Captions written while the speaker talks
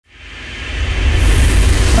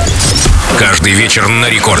Каждый вечер на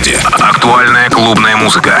рекорде. Актуальная клубная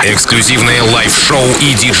музыка. Эксклюзивные лайв-шоу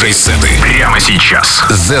и диджей-сеты. Прямо сейчас.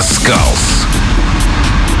 Zeskullz.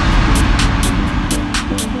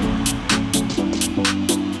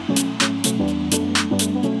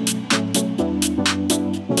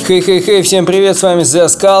 Хей-хей-хей, всем привет, с вами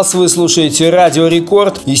Zeskullz, вы слушаете Радио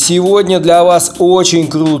Рекорд, и сегодня для вас очень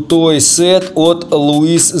крутой сет от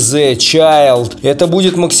Louis The Child. Это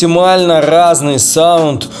будет максимально разный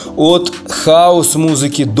саунд от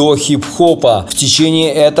хаус-музыки до хип-хопа. В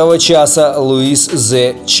течение этого часа Louis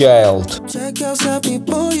The Child.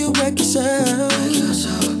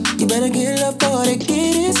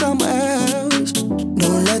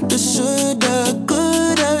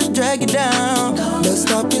 Drag you down,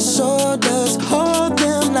 dust off your shoulders, hold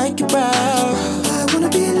them like you're proud. I wanna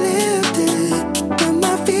be lifted, when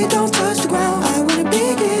my feet don't touch the ground. I wanna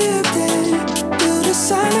be gifted, feel the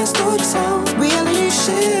silence through the sound. Reality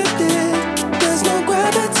shifted, there's no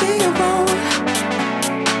gravity around.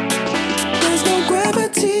 There's no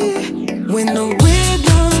gravity when the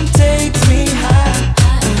rhythm takes me high.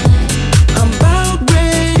 I'm about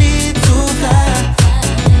ready to fly.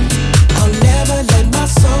 I'll never let my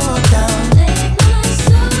soul down.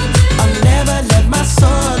 I'll never let my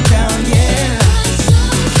soul down, yeah.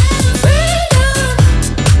 Freedom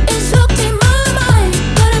is locked in my mind,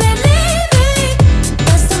 but I'm leaving.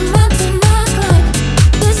 That's the mountain I climb.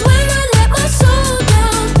 There's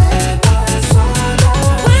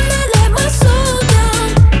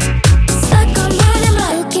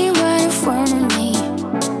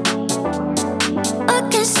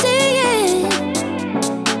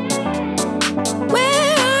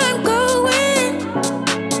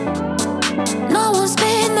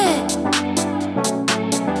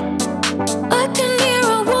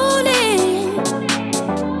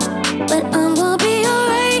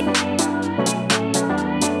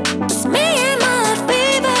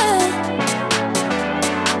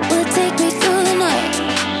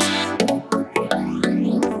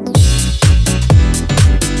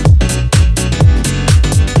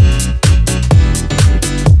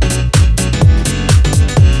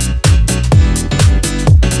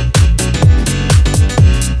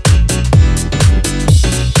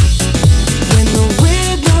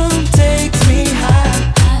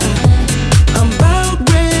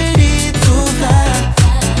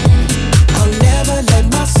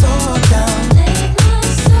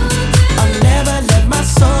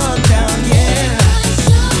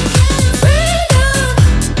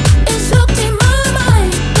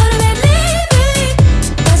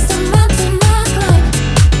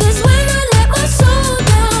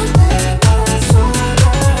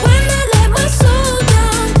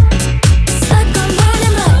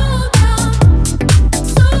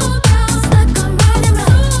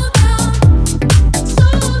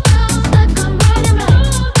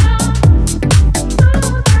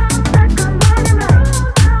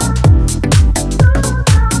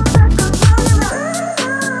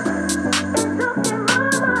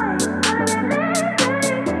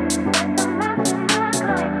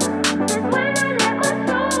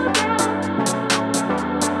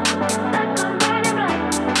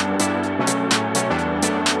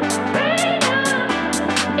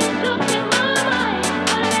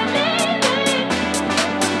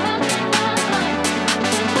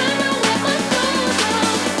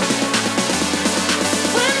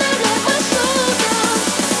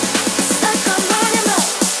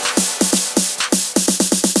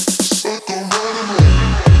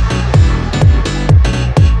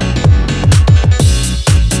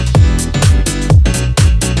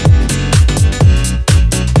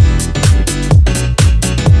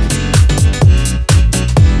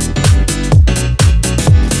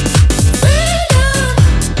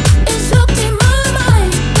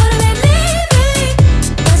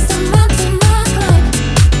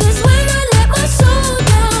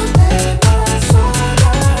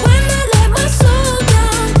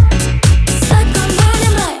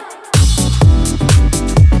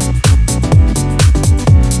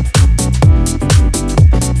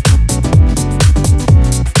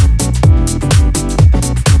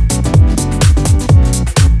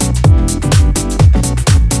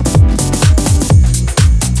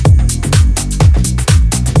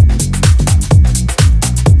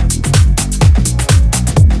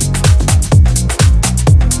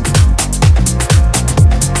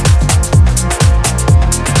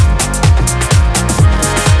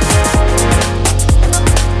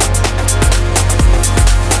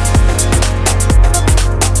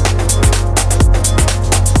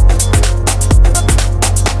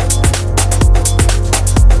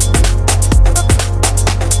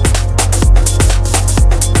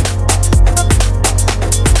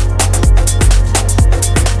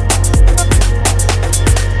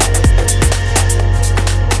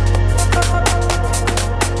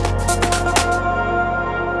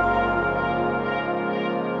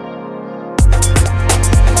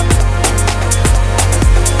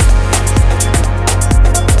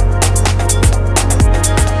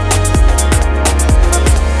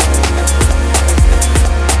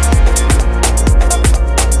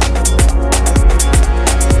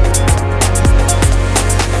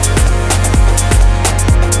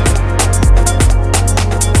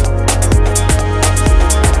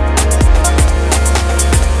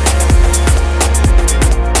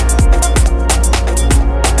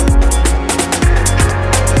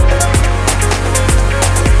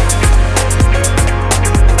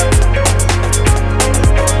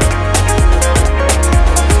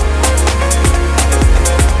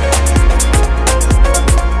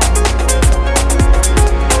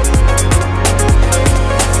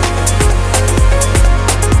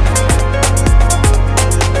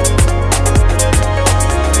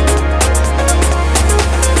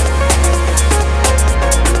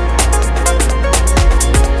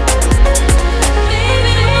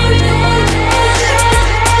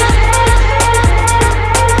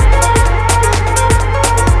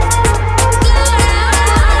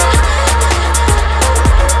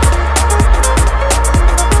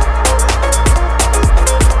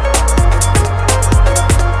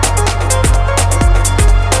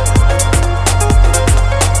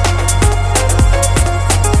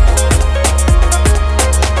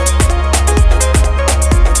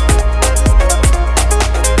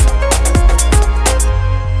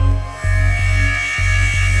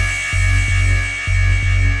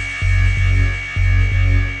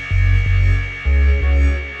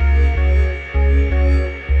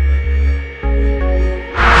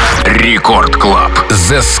Рекорд Клаб.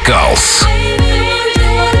 Zeskullz.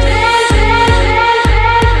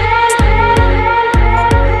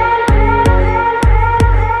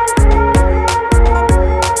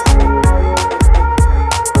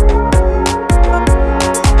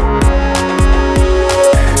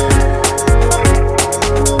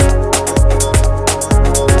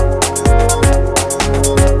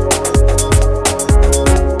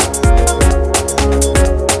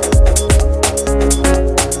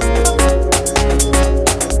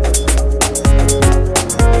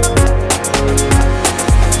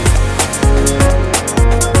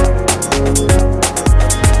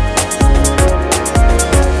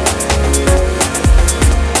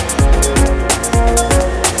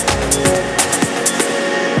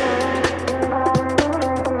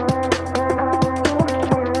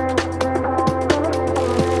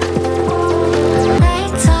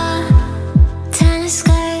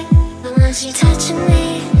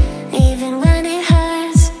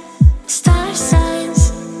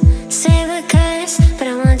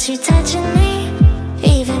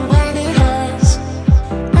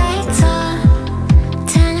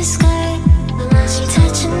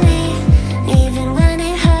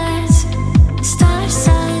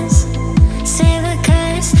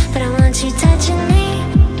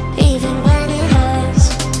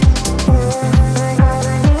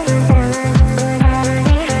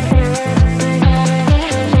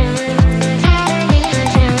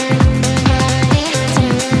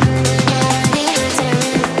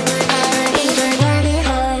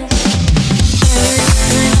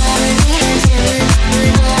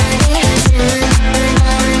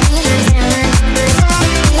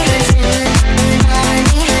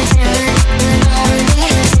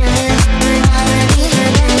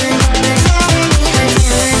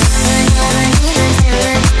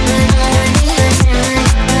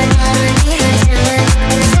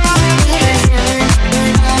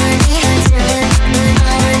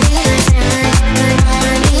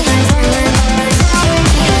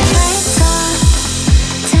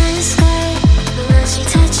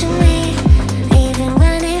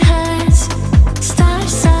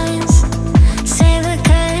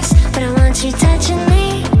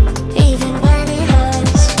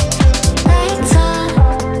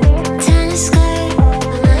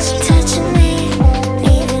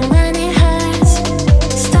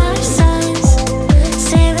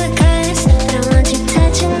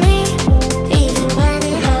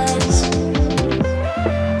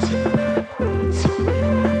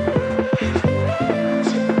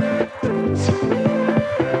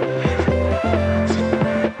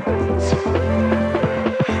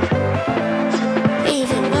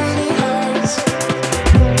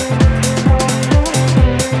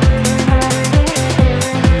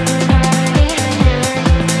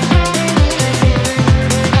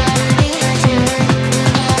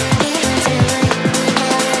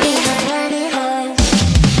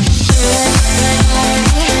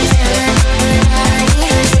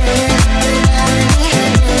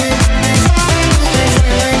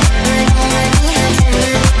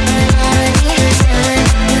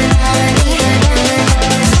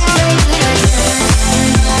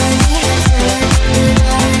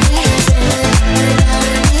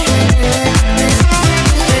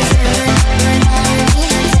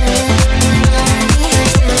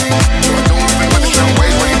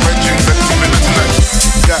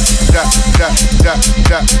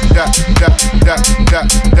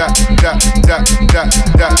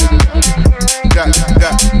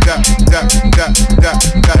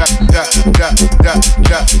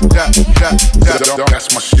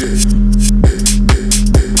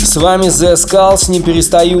 С вами Zeskullz, не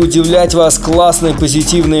перестаю удивлять вас классной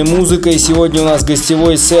позитивной музыкой. Сегодня у нас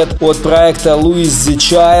гостевой сет от проекта Louis the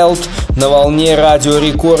Child на волне Радио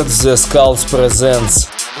Рекорд. Zeskullz Presents.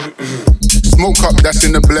 Smoke up, that's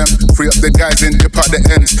in the blem. Free up the guys in, dip out the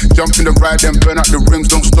ends. Jump in the ride and burn out the rims.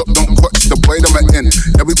 Don't stop, don't watch the boy them at end.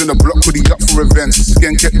 Now he's in the block with the up for events.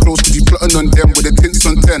 Skin get close, cause he plotting on them with the tints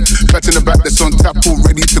on 10. Fat in the back that's on tap, all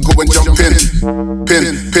ready to go and jump in.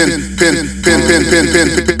 Pin, pin, pin, pin, pin, pin, pin,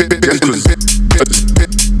 pin.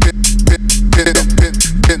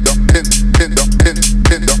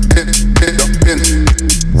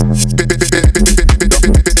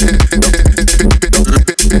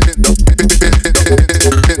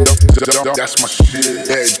 That's my shit.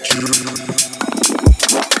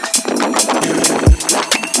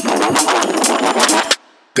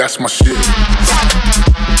 That's my shit.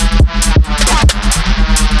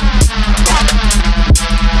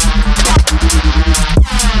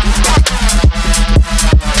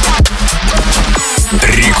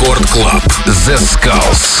 Рекорд Клаб.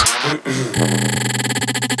 Zeskullz.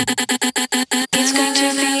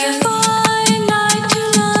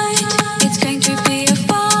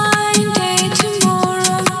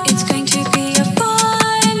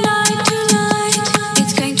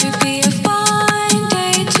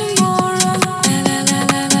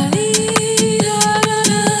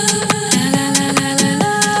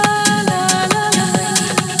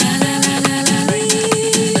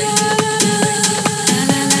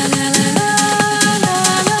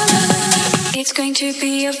 to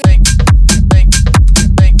be a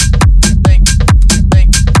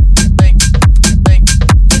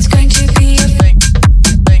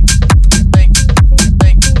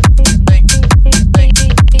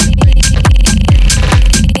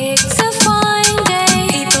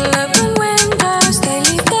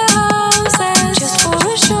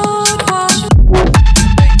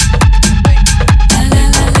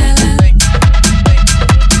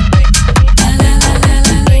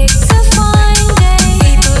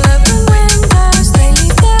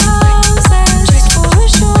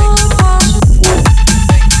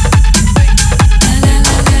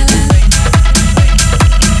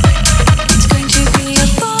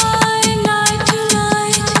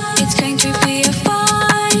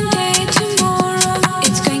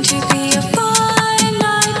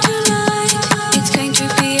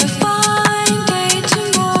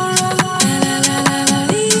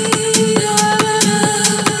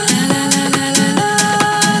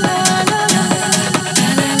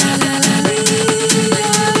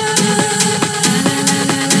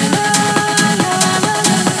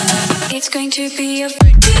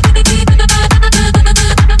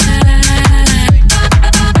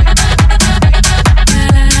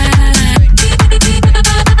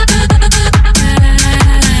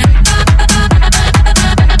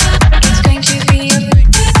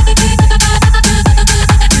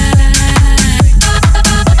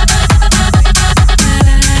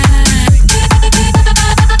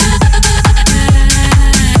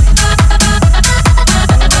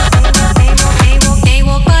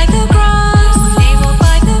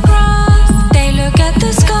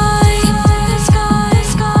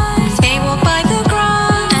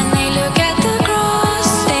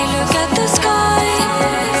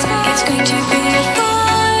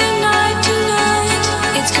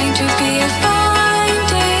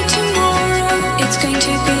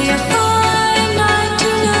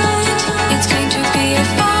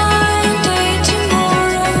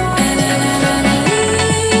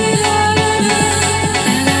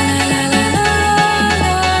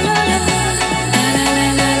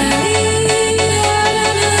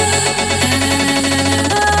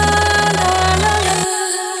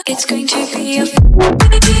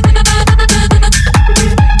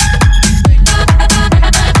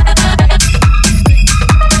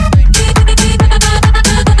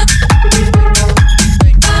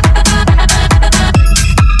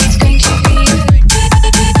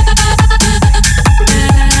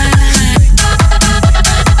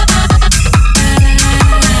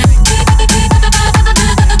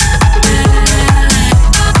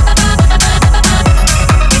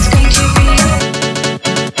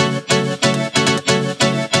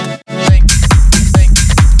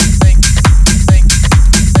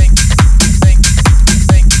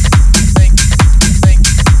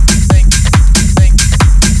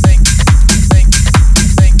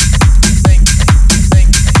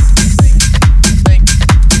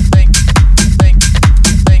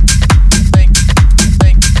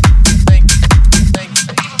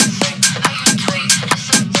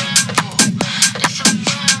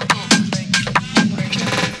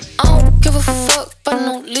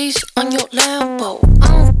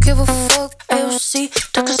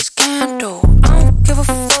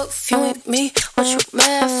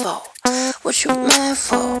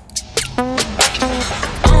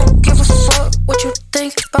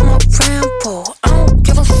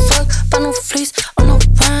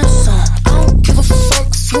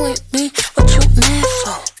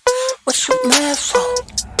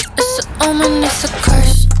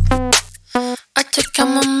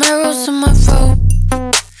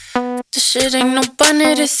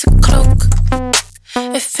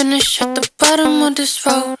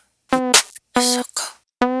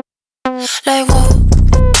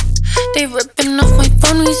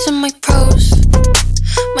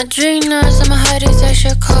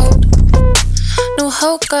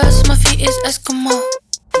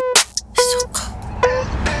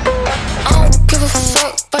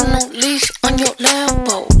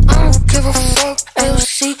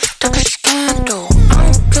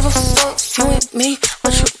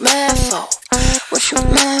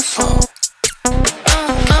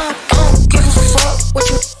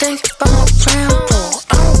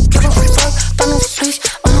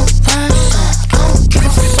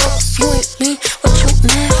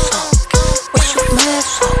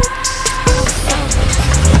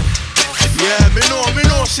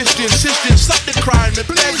Insisting, stop the crime, the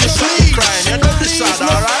beg you stop the crime.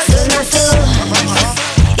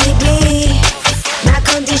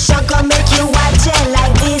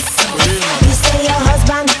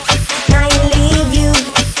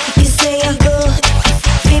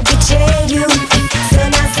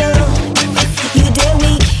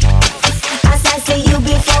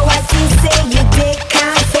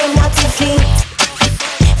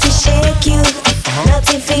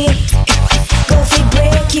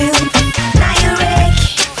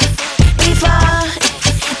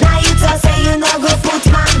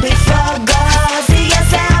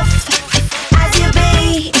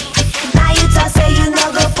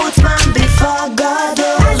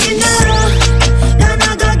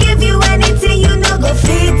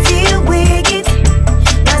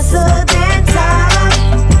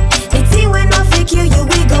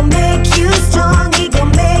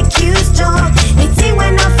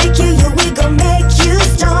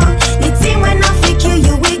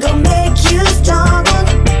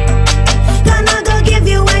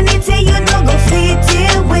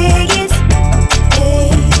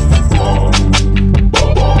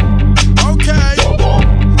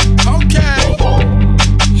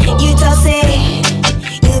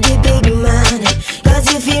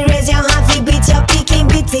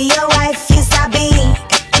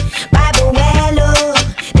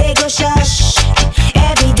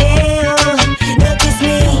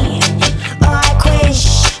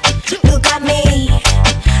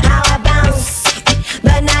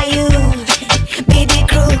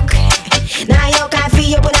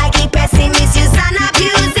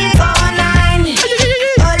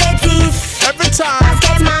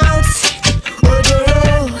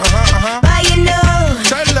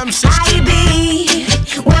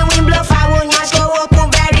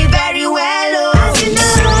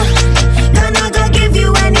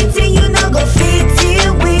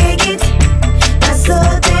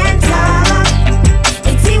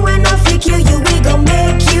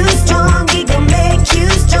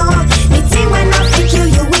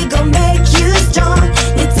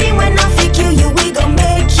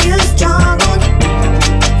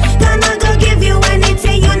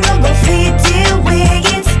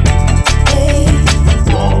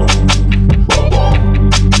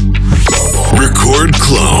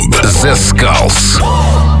 Zeskullz.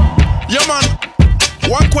 Yeah, man.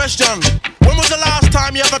 One question. When was the last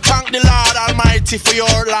time you ever thanked the Lord Almighty for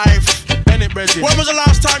your life? When was the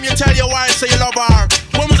last time you tell your wife say you love her?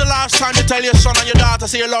 When was the last time you tell your son and your daughter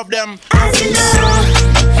say you love them? As you know,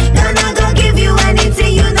 I'm not gonna give you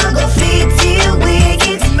anything you not gonna fit till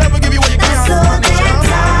wicked. Never give you what you That's can't. so better.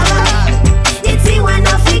 It's it when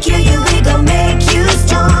I fake you, we gon' make you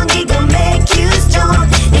strong. It gon' make you strong.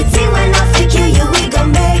 It's it when I fake you, we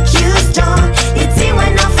gon' make you strong. It's it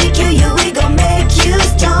when I fake you, we gon' make you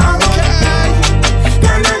strong.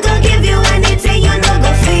 I'm not gonna give you anything you not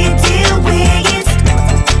gonna fit till wicked.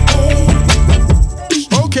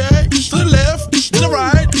 Okay, to the left, to the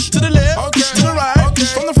right, to the left, to the right,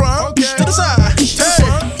 from the front, to the side, hey,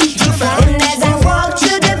 to the front. And as I walk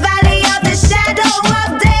through the valley of the shadow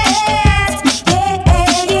of death,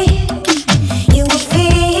 you will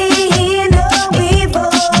fear no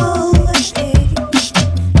evil.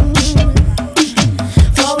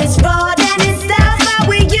 For it's rod and it's staff are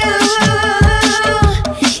with you.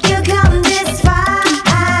 You come this far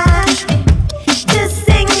to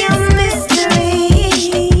sing your mystery.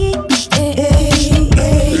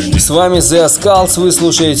 С вами Zeskullz, вы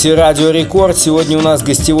слушаете Радио Рекорд. Сегодня у нас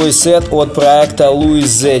гостевой сет от проекта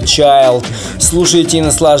Noize. Слушайте и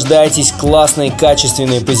наслаждайтесь классной,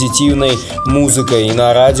 качественной, позитивной музыкой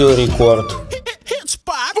на Радио Рекорд. Hit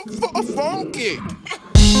spot for funky.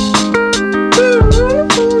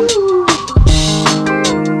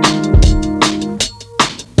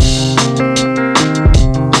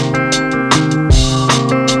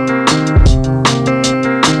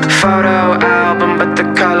 Photo album, but the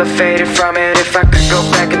color faded from it. If I could go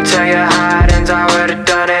back and tell you how it ends, I would've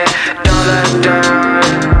done it. Don't look down,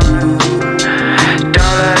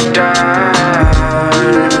 don't look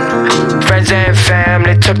down. Friends and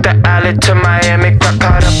family took the alley to Miami. Got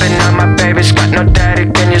caught up in all my babies, got no daddy,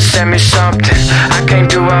 can you send me something? I can't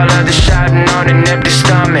do all of the shouting on an empty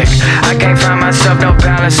stomach. I can't find myself, no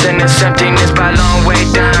balance in this emptiness by long way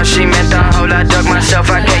down. She meant the whole, I dug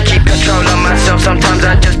myself, I can't keep control of myself. Sometimes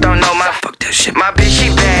I just don't know my fuck that shit. My bitch, she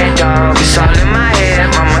bad, dog, it's all in my head.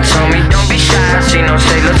 Mama told me don't be shy, she don't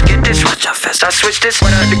say let's get this. Watch how fast I switch this.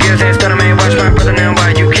 What up the gears, ain't stunning me, watch my brother now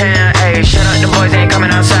while you can. Hey, shut up, the boys ain't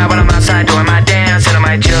coming outside while I'm outside doing my dance. And I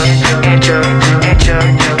might jug, and jug, and jug,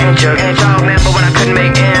 and jug, and jug. Man, but when I couldn't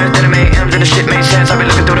make ends, then I made M's and the shit made sense. I've been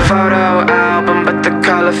looking through the photo album, but the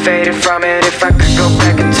color faded from it. If I could go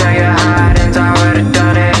back and tell you how it ends, I would've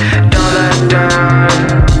done it. Don't look down,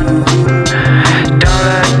 don't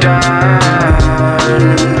look down.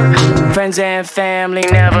 Friends and family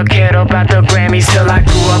never cared about the Grammys till I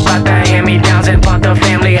grew up out the hand-me-downs and bought the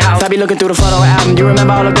family house. I be looking through the photo album, you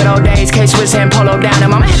remember all the good old days? K-Swiss and Polo down,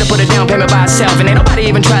 and mama had to put a down payment by herself, and ain't nobody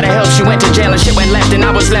even try to help. She went to jail and shit went left, and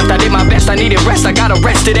I was left. I did my best, I needed rest, I got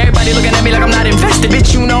arrested. Everybody looking at me like I'm not invested.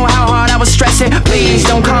 Bitch, you know how hard I was stressing. Please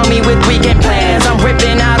don't call me with weekend plans. I'm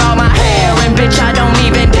ripping out all my hair, and bitch, I don't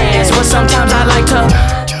even dance, but sometimes I like to.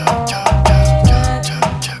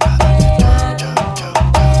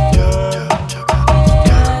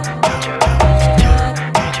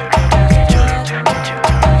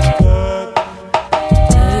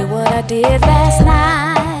 Did last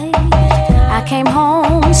night. I came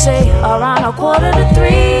home, say around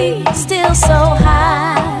 2:45, still so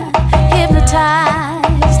high,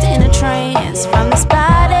 hypnotized in a trance from this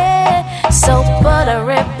body, so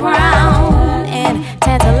buttery brown and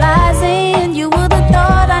tantalizing. You would've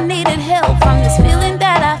thought I needed help from this feeling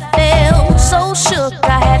that I felt. So shook,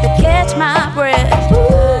 I had to catch my breath.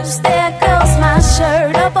 Oops, there goes my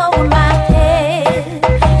shirt up over my head.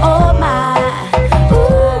 Oh my.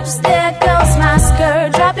 There goes my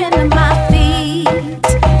skirt dropping to my feet.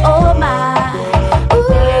 Oh my,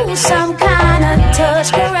 ooh, some kind of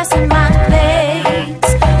touch caressing my legs.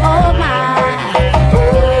 Oh my,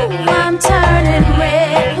 ooh, I'm turning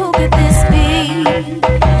red. Who could this be?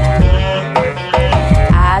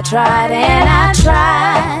 I tried and I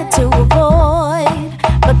tried to avoid,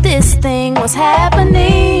 but this thing was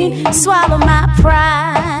happening. Swallow my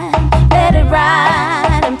pride, let it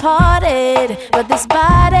ride and parted, but this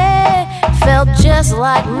body felt just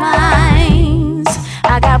like mine.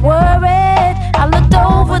 I got worried, I looked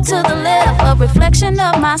over to the left, a reflection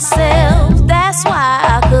of myself. That's why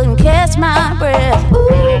I couldn't catch my breath.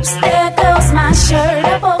 Oops, there goes my shirt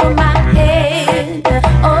up over my head.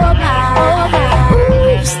 Oh my, oh my.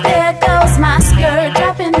 Oops, there goes my skirt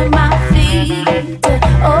dropping to my feet.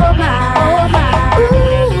 Oh my, oh my.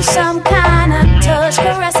 Ooh, some kind of touch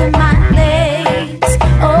caressing my legs.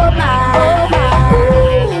 Oh my, oh my.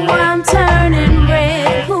 Ooh, I'm turning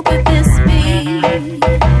red. Who could this be?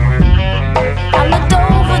 I looked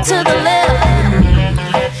over to the left.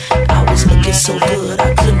 I was looking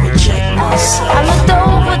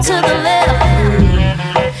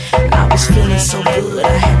would,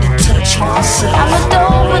 I had to touch myself. I looked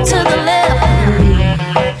over to the left.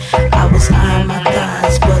 I was eyeing my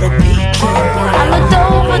thighs, but a pecan brown. I looked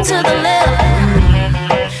over to the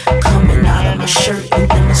left. Coming out of my shirt and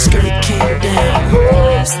then my skirt came down.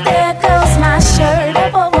 Oops, there goes my shirt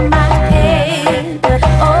up over my head.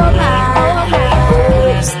 Oh my,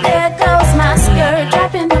 oops, there goes my skirt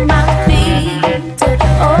dropping to my feet.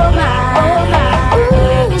 Oh my,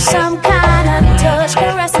 ooh, some kind of touch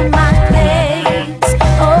caressing my legs.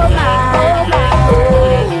 Oh my,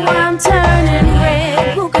 ooh, I'm turning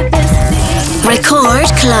red. Who could this be? Record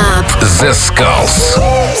Club. Zeskullz.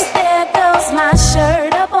 Oops, there goes my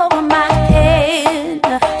shirt up over my head.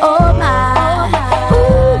 Oh my,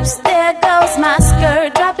 oops, there goes my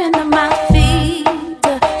skirt dropping to my feet.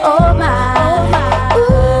 Oh my,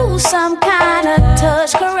 ooh, some kind of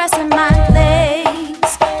touch caressing my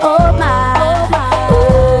legs. Oh my,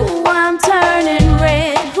 ooh, I'm turning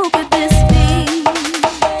red. Who could this be?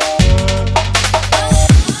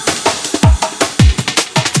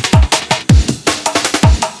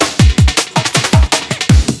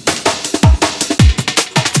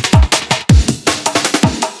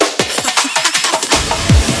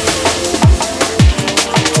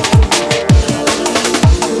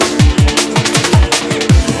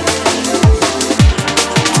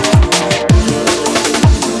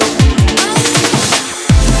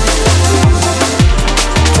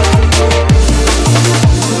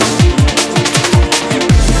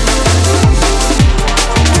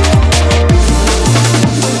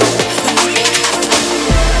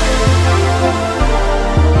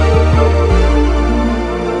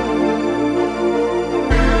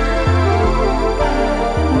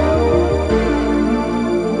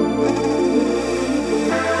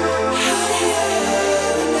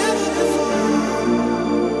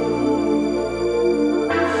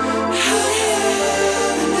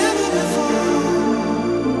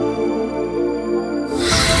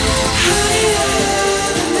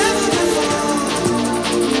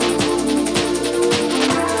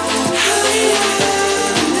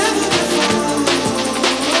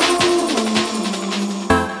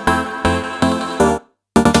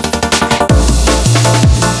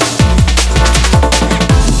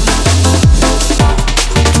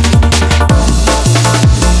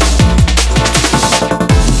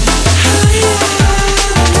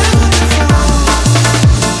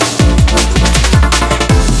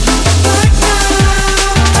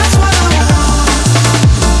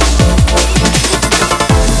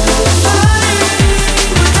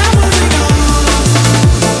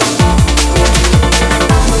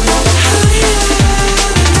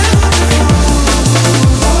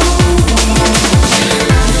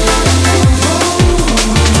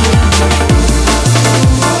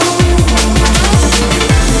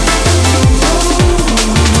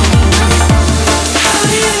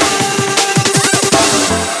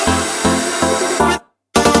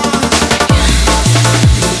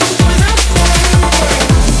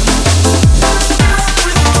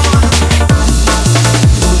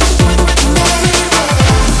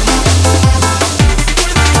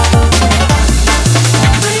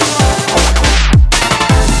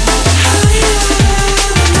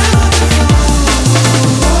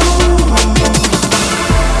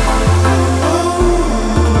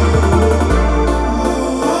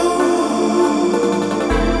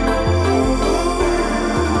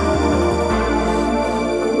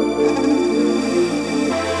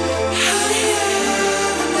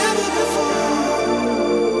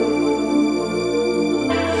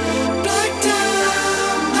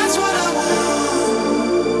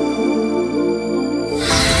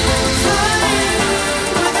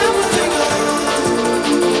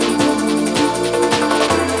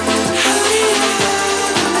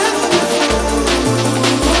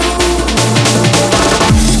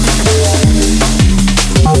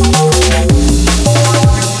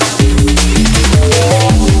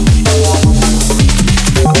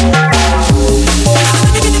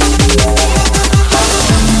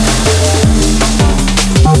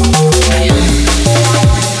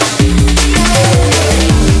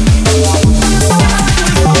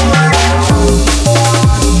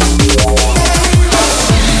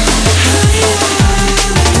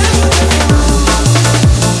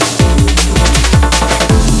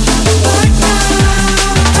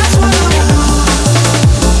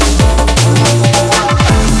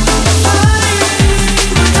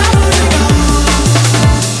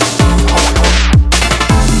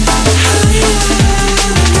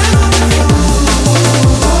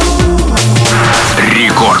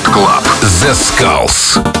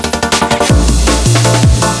 Zeskullz.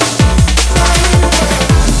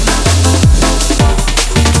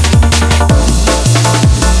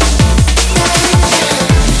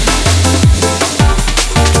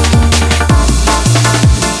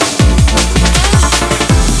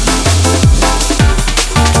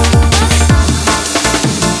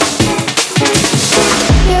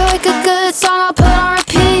 good song I'll put on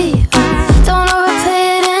repeat. Don't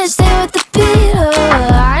overplay it and stay with the beat.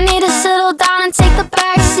 I need to settle down and take the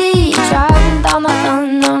backseat. Driving down the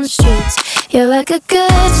unknown streets. You're like a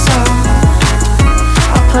good song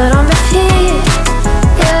I'll put on repeat.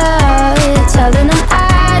 Yeah, telling them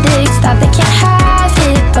addicts that they can't have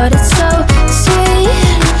it, but it's so sweet.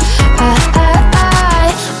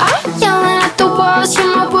 I'm yelling at the walls, hear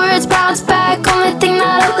my words bounce back. Only thing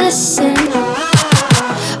that'll listen.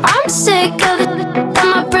 I'm sick of it, that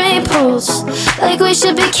my brain pulls like we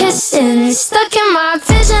should be kissing. Stuck in my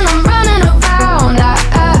vision, I'm running around.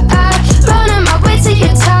 Running my way to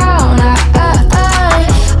your town.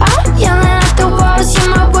 I'm yelling at the walls, hear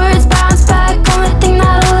my words bounce back. Only thing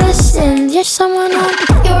that'll listen. You're someone on,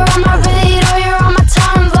 you're on my radar, you're on my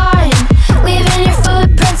timeline. Leaving your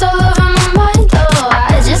footprints all over my mind. Oh,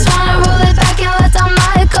 I just wanna roll it back and let down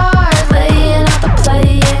my guard. Laying out the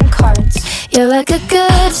playing cards. You're like a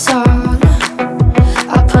good song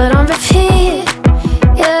I'll put on repeat.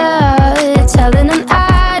 Yeah, telling them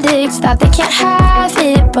addicts that they can't have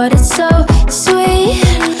it, but it's so sweet.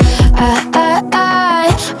 I'm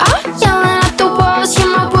yelling at the walls, hear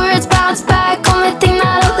my words bounce back. Only thing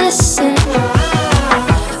that'll listen.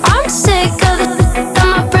 I'm sick of it, that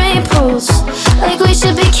my brain pulls like we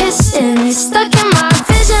should be kissing. Stuck in my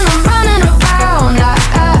vision, I'm running around.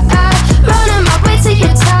 Running my way to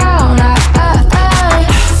your town.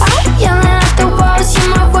 I'm yelling at the walls, hear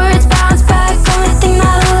my words bounce back. Only thing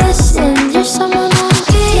that'll listen. You're someone I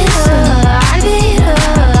need. I need her.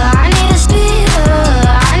 I need a speed.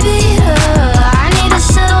 I need her. I need to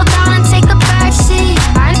settle down and take the backseat.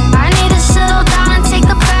 I need to settle down and take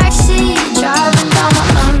the backseat. Driving down the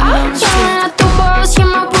unknown street. I'm yelling at the walls, hear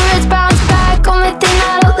my words bounce back. Only thing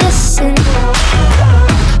that'll listen.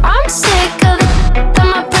 I'm sick of it, that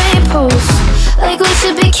my brain pulls like we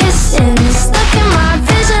should be kissing. Stuck in my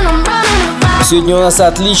vision, I'm running around. Сегодня у нас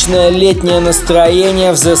отличное летнее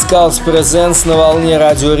настроение в Zeskullz Presents на волне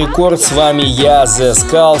Радио Рекорд. С вами я,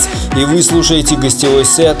 Zeskullz, и вы слушаете гостевой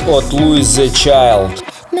сет от Noize The Child.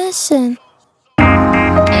 Missing.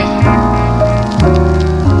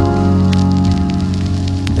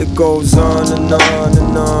 It goes on and on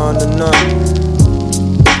and on and on.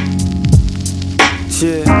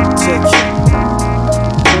 Yeah, check it.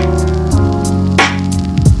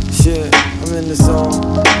 Yeah, I'm in the zone.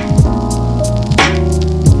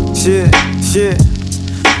 Yeah.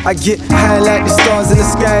 I get high like the stars in the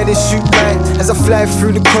sky, they shoot back as I fly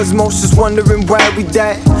through the cosmos, just wondering why we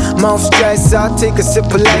die. Mouth dry, so I take a sip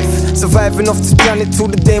of life. Surviving off this planet till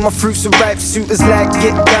the day my fruits are ripe. Shooters like,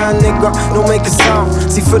 get down, nigga, don't make a sound.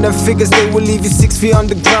 See, for them figures, they will leave you 6 feet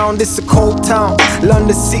underground. It's a cold town,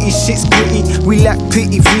 London city, shit's gritty. We lack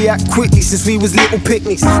pity, react quickly since we was little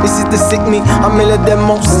picnics. This is the sick me, I'm ill of them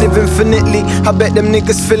most, live infinitely. I bet them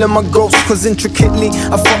niggas feeling my ghost, cause intricately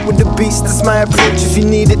I fuck with the beast, that's my approach. If you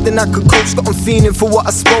need it, then I could coach. Got 'em feeling for what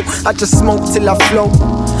I spoke. I just smoke till I float.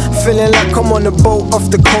 Feeling like I'm on a boat off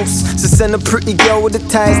the coast. So send a pretty girl with the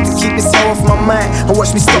ties to keep this hell off my mind. And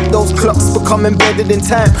watch me stop those clocks, become embedded in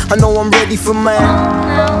time. I know I'm ready for mine.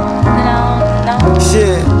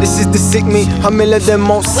 Yeah, this is the sick me. I'm ill of them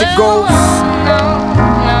most it goes.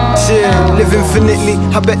 Yeah, live infinitely.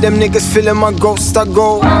 I bet them niggas feeling my ghost. I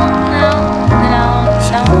go.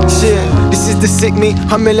 Yeah, this is the sick me.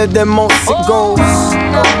 I'm ill of them most it goes.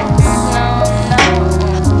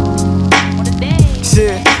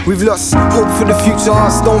 Yeah, we've lost hope for the future.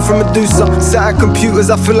 Heart stone from Medusa. Sat at computers,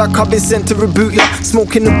 I feel like I've been sent to reboot ya.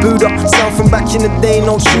 Smoking the Buddha, sound from back in the day,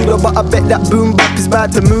 no shooter. But I bet that boom bap is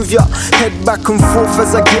bad to move ya. Head back and forth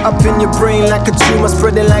as I get up in your brain like a tumor,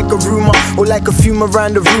 spreading like a rumor, or like a fume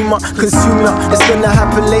around the rumor. Consume ya, it's gonna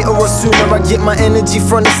happen later or sooner. I get my energy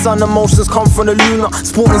from the sun, emotions come from the Luna.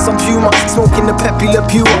 Sporting some puma, smoking the peppy la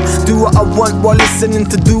pure. Do what I want while listening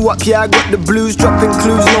to do up. Yeah, I got the blues, dropping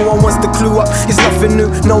clues, no one wants to clue up. It's nothing new,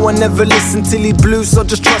 no one ever listened till he blew. So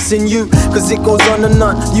just trust in you, cause it goes on and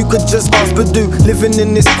on. You could just ask Badu. Living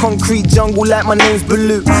in this concrete jungle like my name's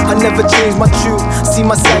Baloo. I never change my tune, see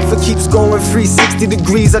my cipher keeps going 360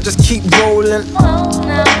 degrees, I just keep rolling.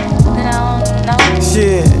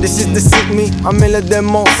 Yeah, this is the sick me, I'm ill of them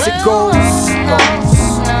most it goes.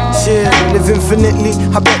 Yeah, live infinitely,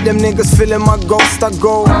 I bet them niggas feeling my ghost, I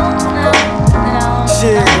go.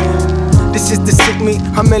 Yeah, this is the sick me,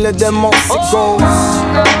 I'm ill of them most it goes.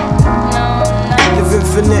 Live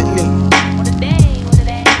infinitely.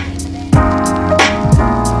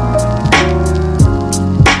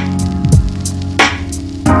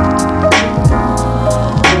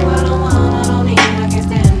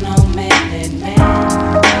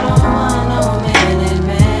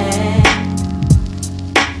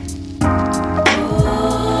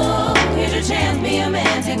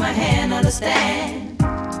 understand.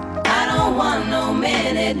 I don't want no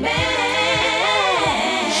minute man.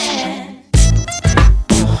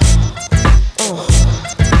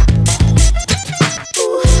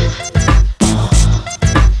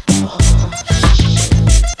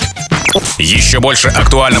 Еще больше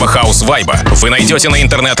актуального хаус-вайба вы найдете на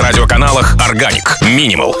интернет-радиоканалах Organic,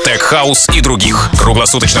 Minimal, Tech House и других.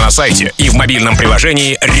 Круглосуточно на сайте и в мобильном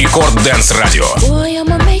приложении Record Dance Radio. Boy,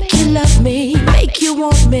 I'ma make you love me, make you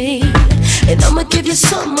want me, and I'ma give you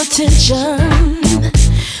some attention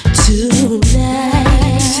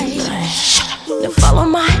tonight. Now follow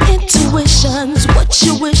my intuitions, what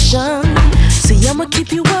you wishin'. See, I'ma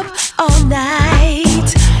keep you up all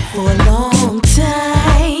night for a long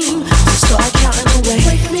time. Start counting away.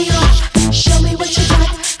 Break me off, show me what you got,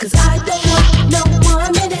 'cause I don't want no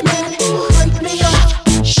 1 minute man. Break me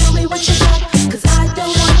off, show me what you got, 'cause I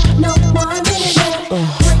don't want no 1 minute man.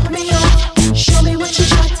 Break me off, show me what you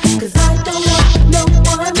got, 'cause I don't want no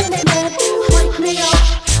 1 minute man. Break me off,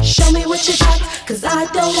 show me what you got, 'cause I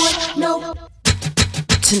don't want no.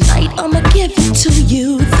 Tonight I'ma give it to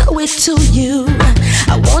you, throw it to you.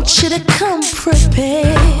 I want you to come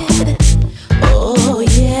prepared. Oh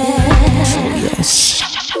yeah, yes.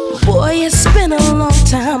 Boy, it's been a long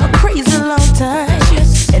time, a crazy long time,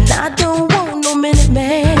 and I don't want no minute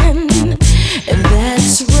man, and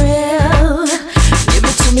that's real. Give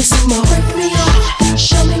it to me some more. Break me off,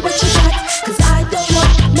 show me what you got, 'cause I don't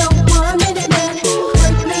want no 1 minute man.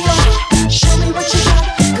 Break me off, show me what you got,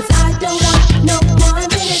 'cause I don't want no 1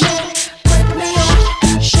 minute man. Break me off,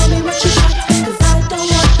 show me what you got, 'cause I don't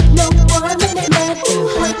want no 1 minute man.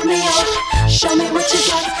 Break me off, show me what you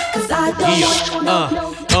got, 'cause I don't want no.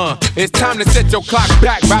 It's time to set your clock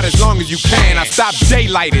back about as long as you can. I stop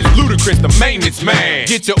daylight, it's Ludacris, the maintenance man.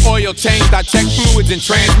 Get your oil changed, I check fluids and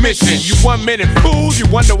transmission. You 1 minute fools, you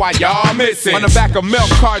wonder why y'all missing. On the back of milk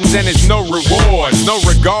cartons and it's no rewards, no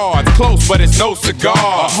regards. Close, but it's no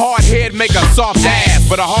cigar. A hard head make a soft ass,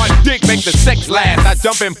 but a hard dick make the sex last. I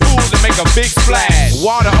jump in pools and make a big splash.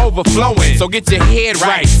 Water overflowing, so get your head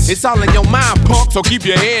right. It's all in your mind, punk, so keep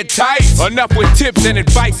your head tight. Enough with tips and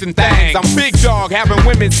advice and things. I'm big dog, having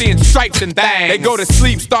women seeing stripes and things. They go to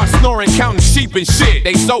sleep, start snoring, counting sheep and shit.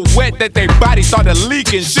 They so wet that their body started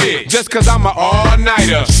leaking shit. Just 'cause I'm an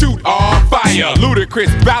all-nighter, shoot all fire.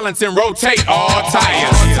 Ludacris balance and rotate all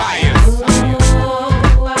tires.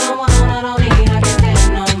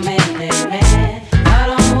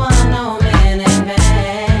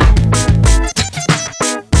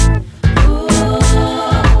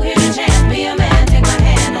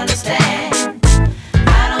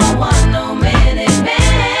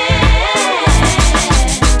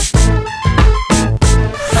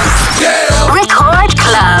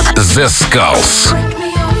 Zeskullz. Break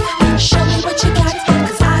me off, show me what you got,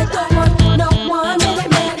 'cause I don't want no 1 minute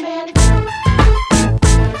man.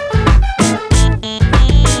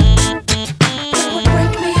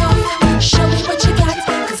 Break me off, show me what you got,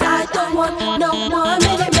 'cause I don't want no 1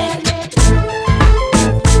 minute man.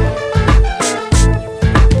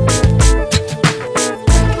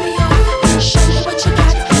 Break me off, show me what you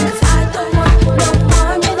got, 'cause I don't want no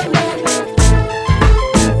 1 minute man.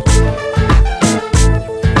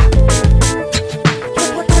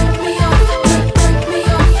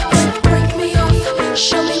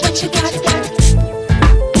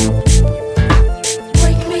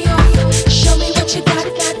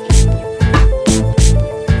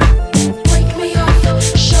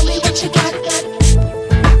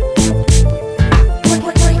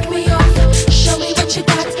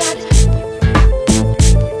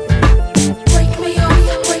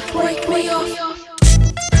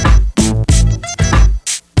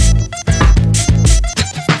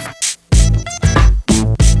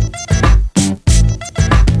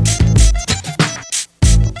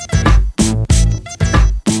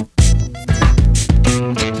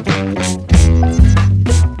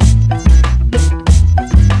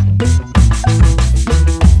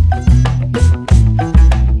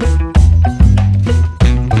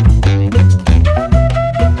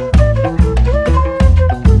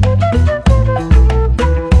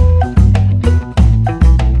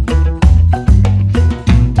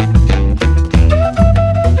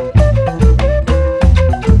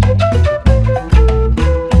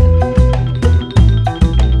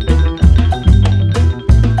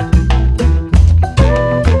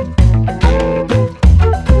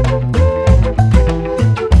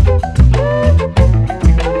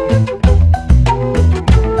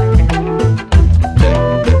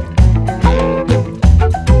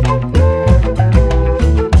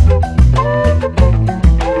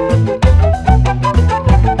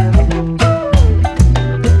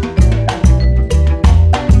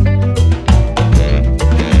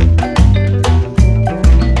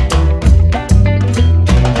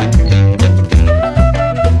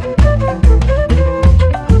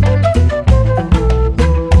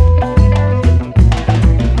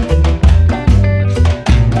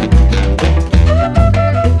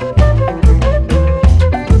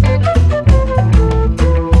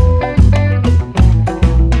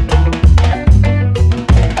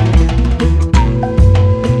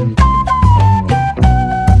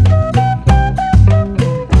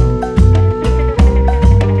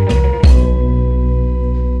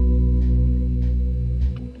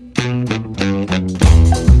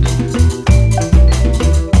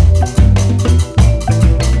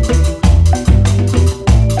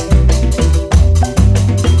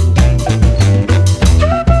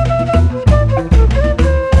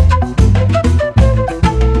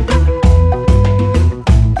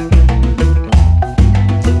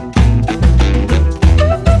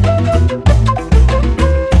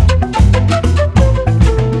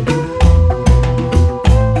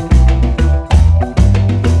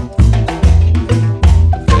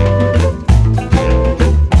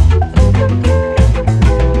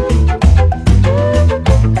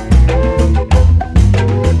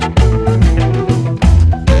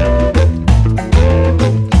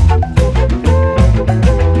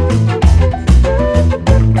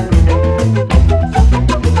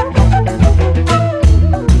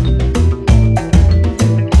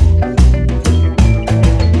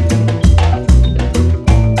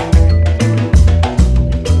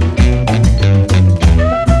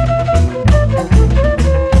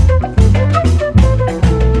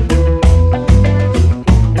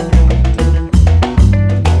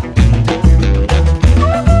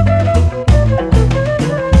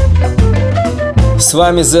 С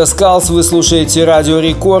вами Zeskullz, вы слушаете Радио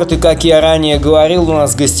Рекорд, и как я ранее говорил, у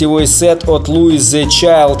нас гостевой сет от Noize,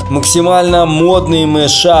 максимально модный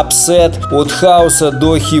мэшап-сет от хауса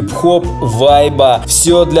до хип-хоп вайба.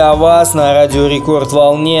 Все для вас на Радио Рекорд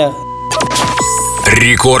волне.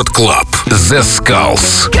 Рекорд Клаб.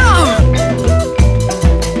 Zeskullz.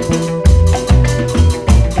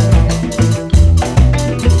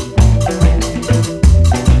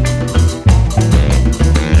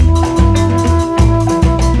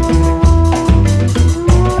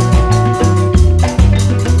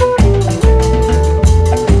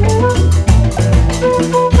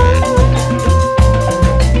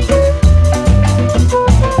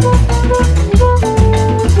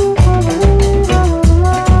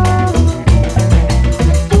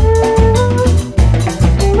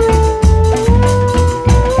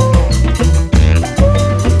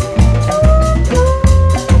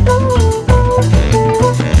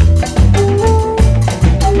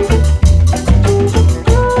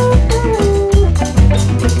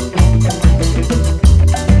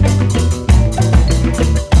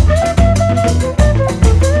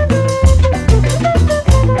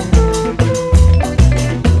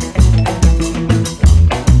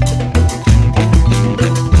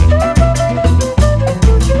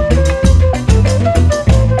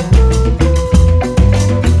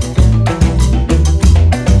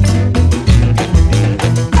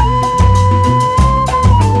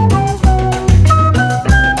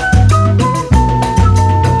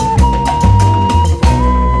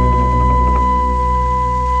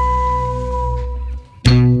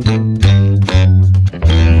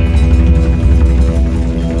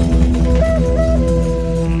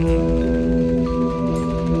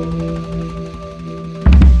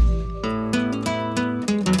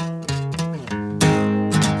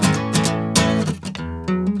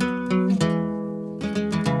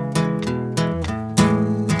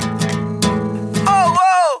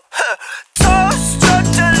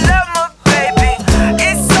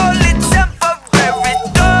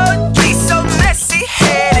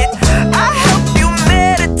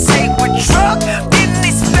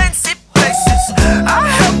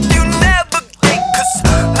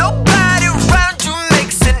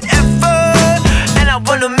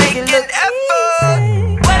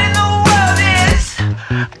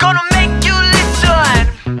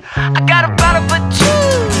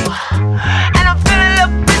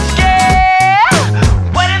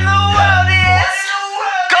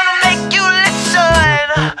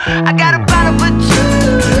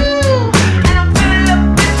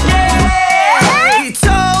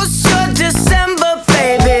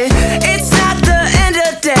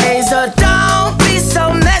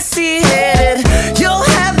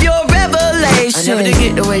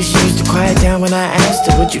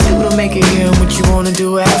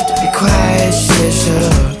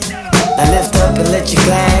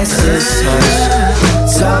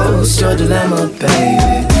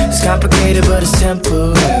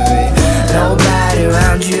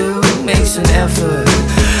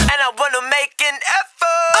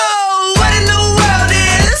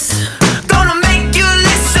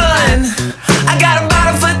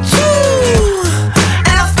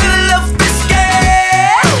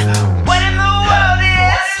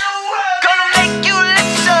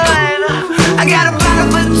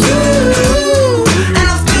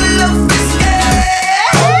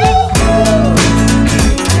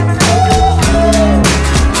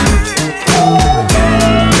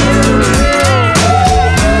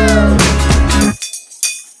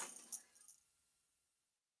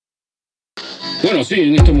 Bueno, sí,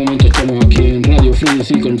 en este momento estamos aquí en Radio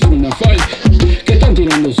Frisky con Fike, que están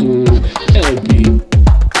tirando su LP.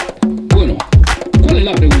 Bueno, ¿cuál es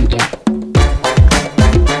la pregunta?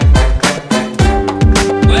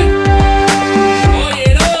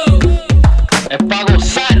 Oye, no, es pa'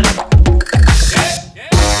 gozar.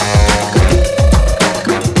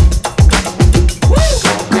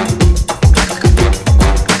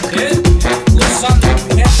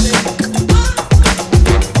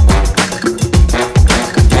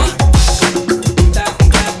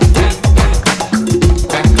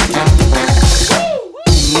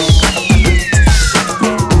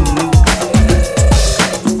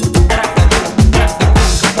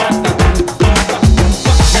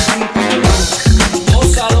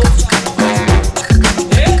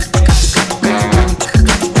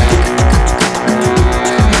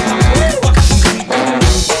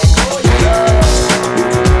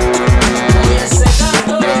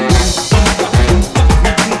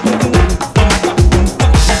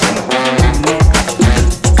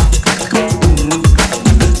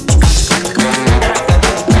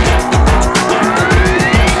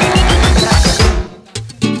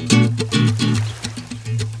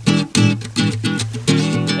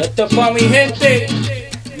 Esto es pa' mi gente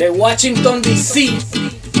de Washington DC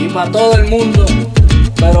y pa' todo el mundo,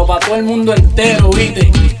 pero pa' todo el mundo entero,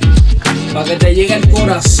 ¿viste? Pa' que te llegue el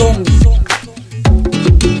corazón.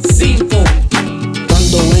 5.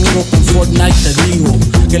 Cuando vengo con Fortnite te digo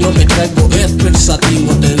que lo que traigo es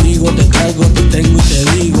pensativo. Te digo, te traigo, te tengo y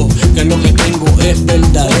te digo que lo que tengo es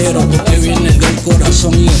verdadero, porque viene del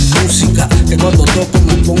corazón y es música. Que cuando toco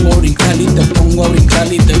me pongo a brincar y te pongo a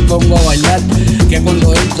brincar y te pongo a bailar. Que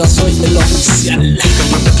cuando entro soy el oficial.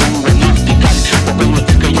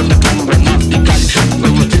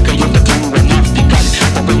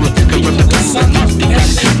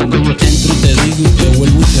 Entro y te digo y te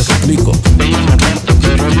vuelvo y te explico.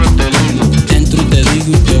 Entro y te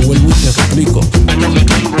digo y te vuelvo y te explico.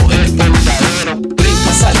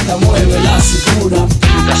 Brinca, salta, mueve la cintura.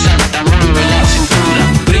 Brinca, salta, mueve la cintura.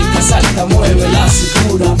 Brinca, salta, mueve la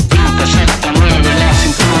cintura. Brinca, salta, mueve la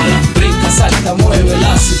cintura. Brinca, salta, mueve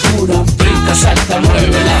la cintura. Brinca, salta,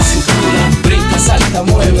 mueve la cintura. Brinca, salta,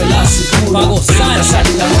 mueve la cintura. Pa' gozar,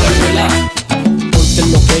 salta, muévela. Porque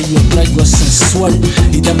lo que yo traigo es sensual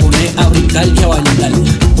y te pone a brincar y a bailar.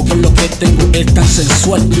 Porque lo que tengo es tan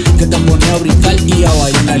sensual que te pone a brincar y a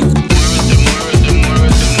bailar.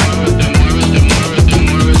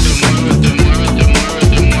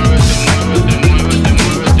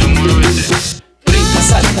 Brinca,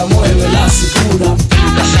 salta, mueve la cintura.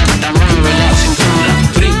 Brinca, salta, mueve la cintura.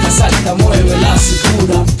 Brinca, salta, mueve la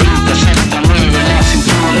cintura. Brinca, salta, mueve la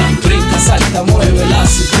cintura. Brinca, salta, mueve la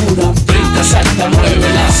cintura. Brinca, salta, mueve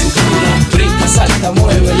la cintura. Brinca, salta,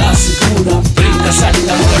 mueve la cintura. Brinca,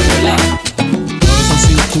 salta, muévela. Mueve esa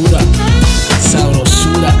cintura,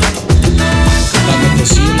 sabrosura, pa' que te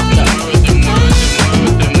sienta. Mueve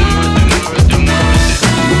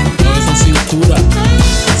esa cintura,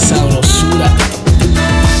 sabrosura,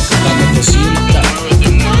 pa' que te sienta.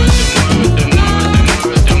 Mueve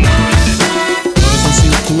esa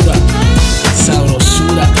cintura,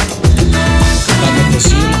 sabrosura, pa' que te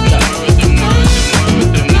sienta.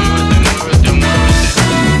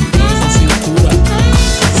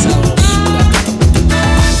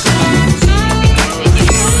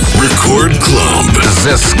 Record Club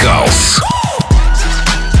Zeskullz.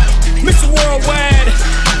 Mr. Worldwide,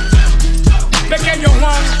 pequeño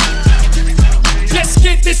Juan, let's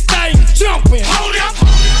get this thing jumping. Hold up.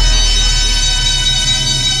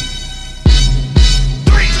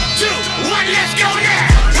 3, 2, 1, let's go now.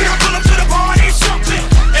 We don't pull up to the party jumping.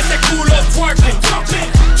 Ese culo twerking, jumping.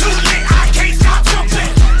 Too late, I can't stop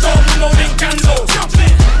jumping. Todo el mundo brincando,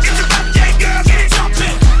 jumping. It's your birthday, girl, get it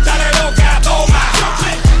jumping. Dale loca, toma,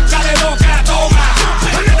 jumping. Dale loca, toma,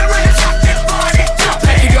 jumping. Another round, jumping, party jumping.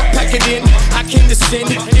 Pack it up, pack it in, I can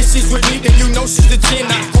descend. If she's with me, then you know she's the 10.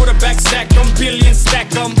 I quarterback sack, billion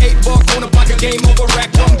stack, 8 buck on a pocket, game over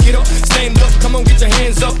rack. Come get up, stand up, come on, get your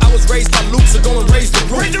hands up. I was raised by Luke, so go and raise the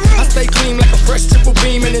roof. I stay clean like a fresh triple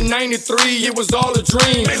beam, and in '93, it was all a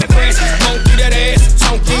dream. Fresh, monkey, that ass,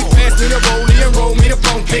 chunky, pass me the rollie and roll me the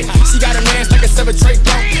funky. She got an ass like a 7-tray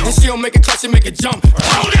dump, and she don't make it clutch and make it jump.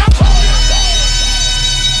 Hold up.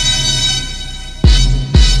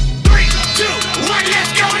 3, 2, 1,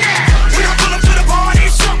 let's go now. We don't pull up to the party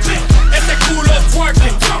jumping. Ese culo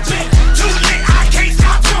twerking, jumping. Too late, I can't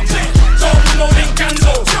stop jumping. Todo el mundo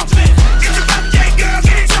brincando, jumping. It's your birthday, girl,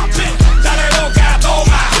 get it jumping. Dale loca,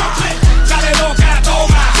 toma, jumping. Dale loca,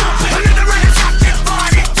 toma, jumping. Another round, jumping,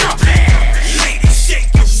 party jumping. Ladies, shake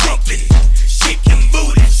your jumping. Shake your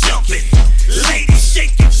booty jumping. Ladies,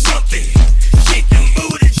 shake your jumping. Shake your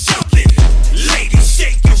booty jumping. Ladies,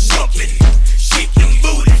 shake your jumping. Shake your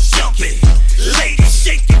booty jumping. Ladies,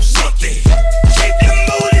 shake your jumping. Shake your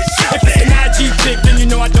booty jumping. If it's an IG pic, then you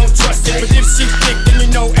know I don't trust it. But if she thick, then you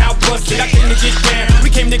know I'll bust it. I came to get down. We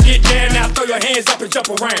came to get down. Now throw your hands up and jump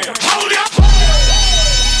around. Hold up.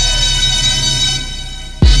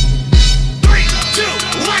 3, 2,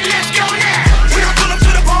 1, let's go now. We don't pull up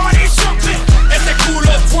to the party jumping. Ese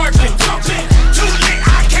culo twerking, jumping. Too late,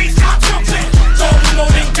 I can't stop jumping. Todo el mundo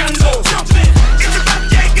brincando, jumping. It's your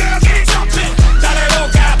birthday, girl, get it jumping. Dale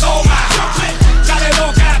loca, toma, jumping. Dale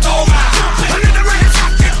loca, toma, jumping. Another round,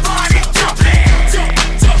 jumping, party jumping. Jump,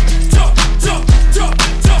 jump, jump, jump, jump,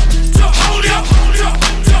 jump, jump. Hold up. Jump,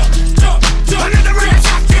 jump, jump, jump. Another round,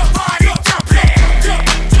 jumping, party jumping.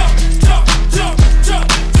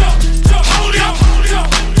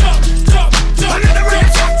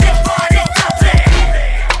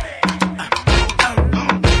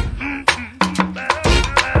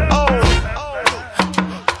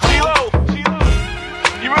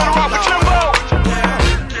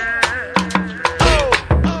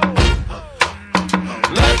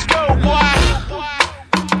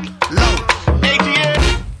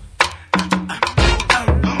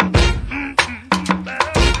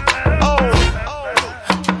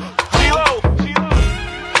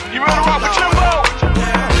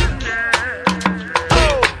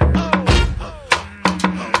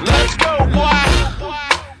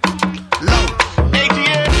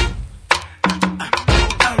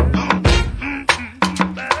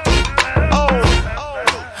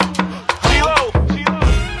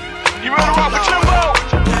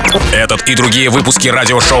 и другие выпуски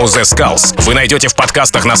радиошоу Zeskullz вы найдете в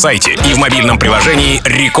подкастах на сайте и в мобильном приложении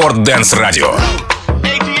Record Dance Radio.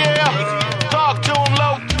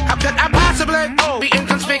 Be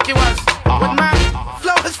inconspicuous with my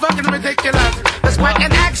flow is fucking ridiculous. That's quite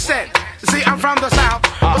an accent. See, I'm from the south,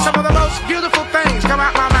 but some of the most beautiful things come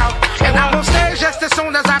out my mouth, and I'm on stage just as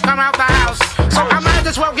soon as I come out the house. So I might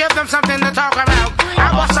as well give them something to talk about.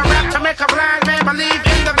 I bust a rap to make a blind man believe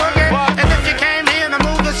in the boogie, and if you came here to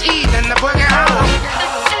move this evening, the boogie holler.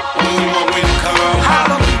 When you want me to come,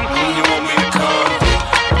 holler. When you want me to come,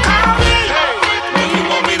 call me. When you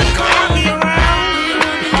want me to come, I'll be around.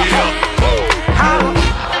 Yeah. Holler.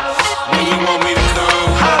 When you want me to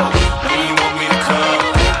come, holler. When you want me to come,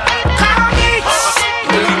 call me.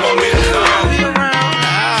 When you want me to come, I'll be around.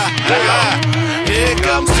 Here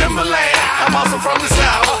comes Timberland. I'm also from the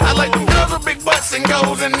south. I like them girls with big butts and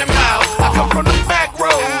goes in their mouth. I come from the back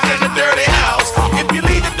road in a dirty house. If you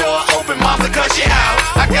leave the door open, mom's will cuss you out.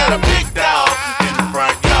 I got a big dog in the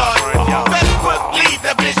front yard. Best foot lead,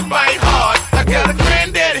 that bitch bite hard. I got a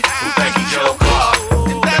granddaddy who think he's your car.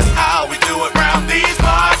 And that's how we do it round these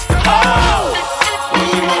parts. Oh! When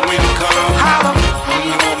you want me to come, holler. When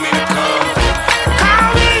you want me to come,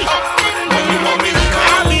 call me. When you want me to come,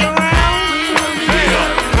 I'll be around. Yeah.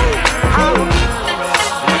 Holler.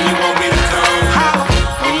 When you want me to come, holler.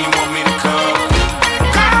 When you want me to come,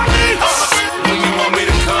 call me. When you want me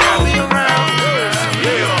to come, I'll be around.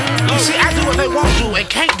 Yeah. You see, I do what they won't do and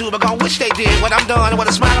can't do, but gon' wish they did. When I'm done with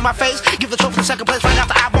a smile on my face, give the trophy to second place right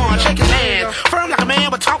after I won. Shake his hand, firm like a man,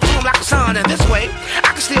 but talk to him like a son. And this way,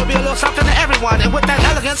 I can still be a little something to everyone. And with that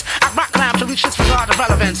elegance, I rock climb to reach this regard of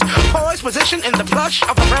relevance. Poised position in the flush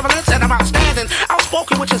of the prevalence, and I'm outstanding,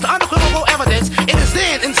 outspoken, which is the unequivocal evidence. It is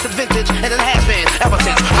then instant vintage, and it has been ever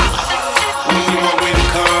since. When you want me to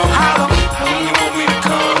come, holler. When you want me to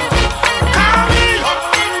come, call me.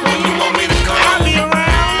 When you want me to come, I'll be around.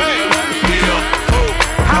 Yeah.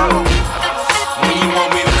 Holler. When you want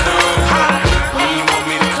me to come, holler. When you want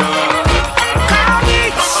me to come, call me.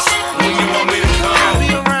 When you want me to come, I'll be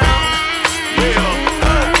around. Yeah.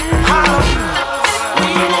 Holler.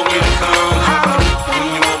 When you want me to come, holler. When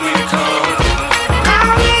you want me to come,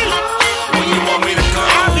 call me. When you want me to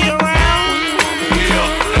come, I'll be around. Yeah.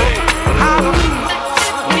 Holler.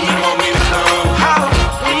 When you want me to come, holler.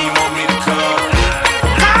 When you want me to come,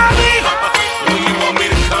 call me. When you want me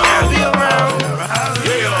to come, I'll be around.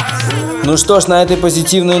 Yeah. Ну что ж, на этой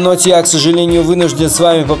позитивной ноте я, к сожалению, вынужден с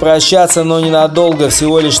вами попрощаться, но ненадолго,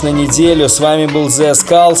 всего лишь на неделю. С вами был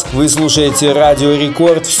Zeskullz, вы слушаете Радио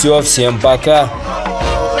Рекорд. Все, всем пока.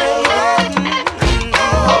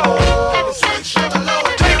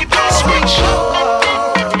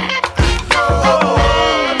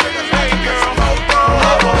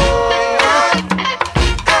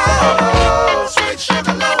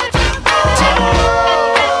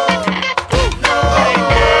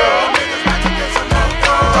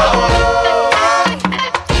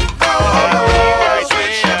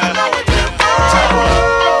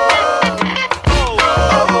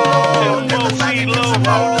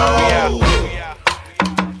 CEE-LO.